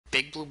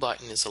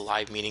BigBlueButton is a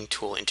live meeting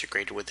tool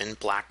integrated within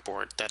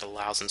Blackboard that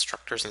allows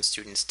instructors and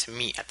students to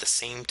meet at the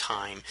same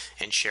time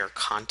and share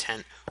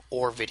content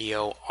or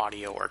video,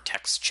 audio, or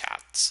text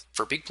chats.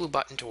 For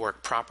BigBlueButton to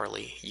work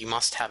properly, you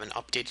must have an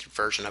updated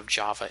version of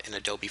Java and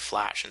Adobe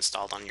Flash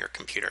installed on your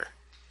computer.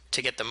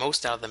 To get the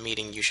most out of the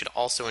meeting, you should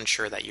also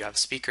ensure that you have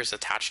speakers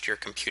attached to your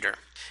computer.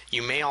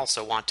 You may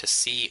also want to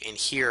see and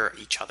hear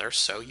each other,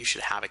 so you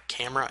should have a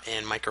camera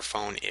and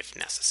microphone if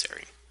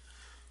necessary.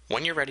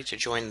 When you're ready to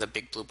join the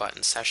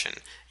BigBlueButton session,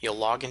 you'll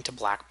log into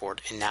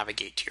Blackboard and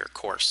navigate to your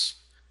course.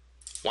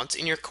 Once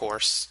in your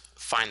course,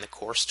 find the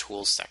Course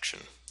Tools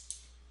section.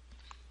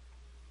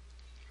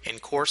 In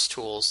Course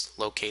Tools,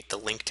 locate the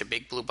link to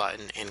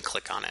BigBlueButton and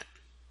click on it.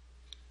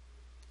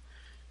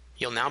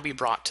 You'll now be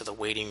brought to the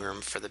waiting room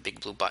for the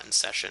BigBlueButton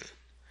session.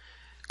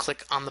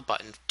 Click on the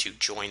button to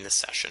join the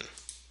session.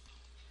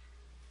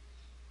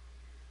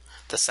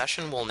 The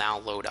session will now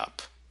load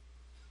up.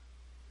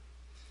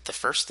 The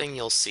first thing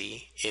you'll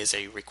see is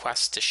a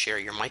request to share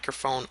your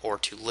microphone or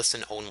to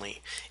listen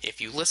only.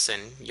 If you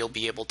listen, you'll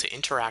be able to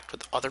interact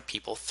with other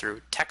people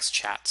through text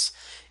chats.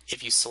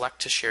 If you select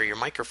to share your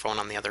microphone,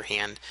 on the other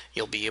hand,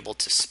 you'll be able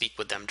to speak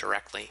with them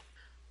directly.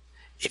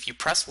 If you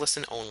press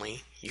listen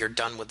only, you're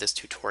done with this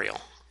tutorial.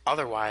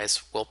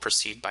 Otherwise, we'll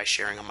proceed by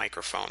sharing a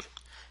microphone.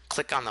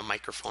 Click on the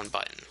microphone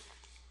button.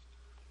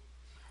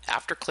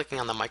 After clicking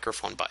on the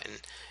microphone button,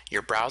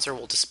 your browser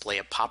will display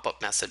a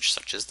pop-up message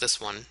such as this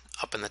one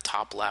up in the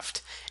top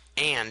left,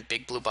 and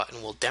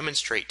BigBlueButton will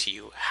demonstrate to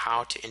you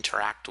how to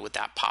interact with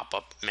that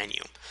pop-up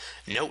menu.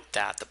 Note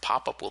that the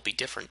pop-up will be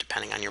different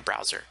depending on your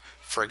browser.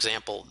 For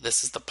example,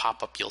 this is the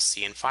pop-up you'll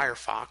see in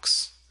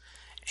Firefox,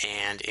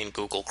 and in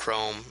Google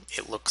Chrome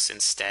it looks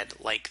instead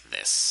like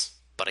this.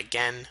 But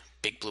again,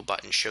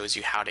 BigBlueButton shows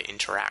you how to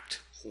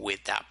interact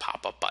with that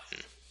pop-up button.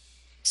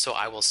 So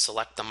I will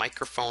select the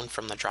microphone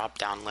from the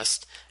drop-down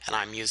list, and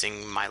I'm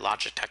using my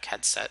Logitech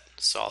headset,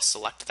 so I'll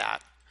select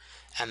that,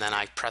 and then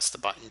I press the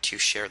button to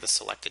share the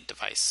selected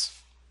device.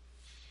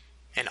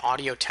 An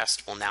audio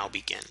test will now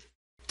begin.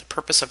 The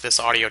purpose of this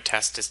audio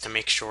test is to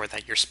make sure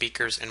that your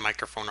speakers and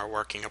microphone are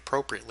working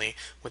appropriately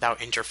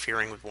without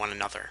interfering with one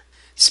another.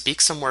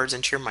 Speak some words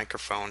into your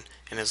microphone,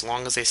 and as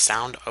long as they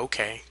sound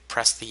okay,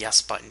 press the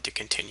yes button to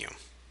continue.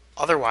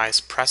 Otherwise,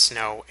 press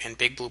no, and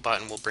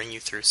BigBlueButton will bring you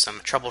through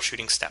some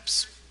troubleshooting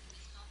steps.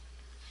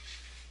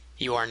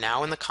 You are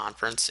now in the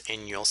conference,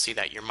 and you'll see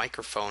that your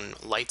microphone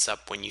lights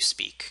up when you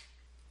speak.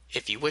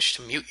 If you wish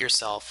to mute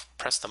yourself,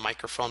 press the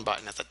microphone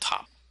button at the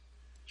top.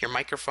 Your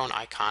microphone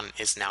icon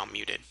is now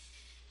muted.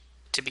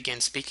 To begin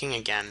speaking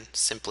again,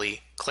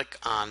 simply click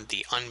on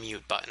the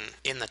unmute button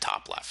in the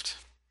top left.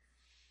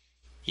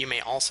 You may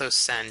also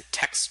send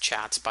text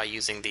chats by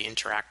using the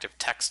interactive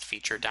text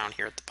feature down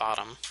here at the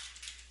bottom,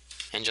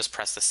 and just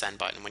press the send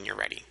button when you're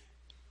ready.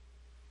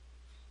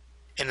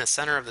 In the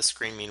center of the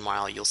screen,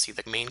 meanwhile, you'll see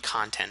the main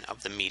content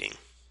of the meeting.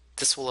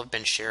 This will have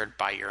been shared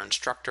by your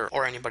instructor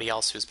or anybody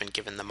else who's been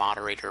given the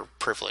moderator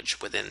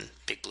privilege within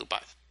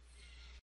BigBlueButton.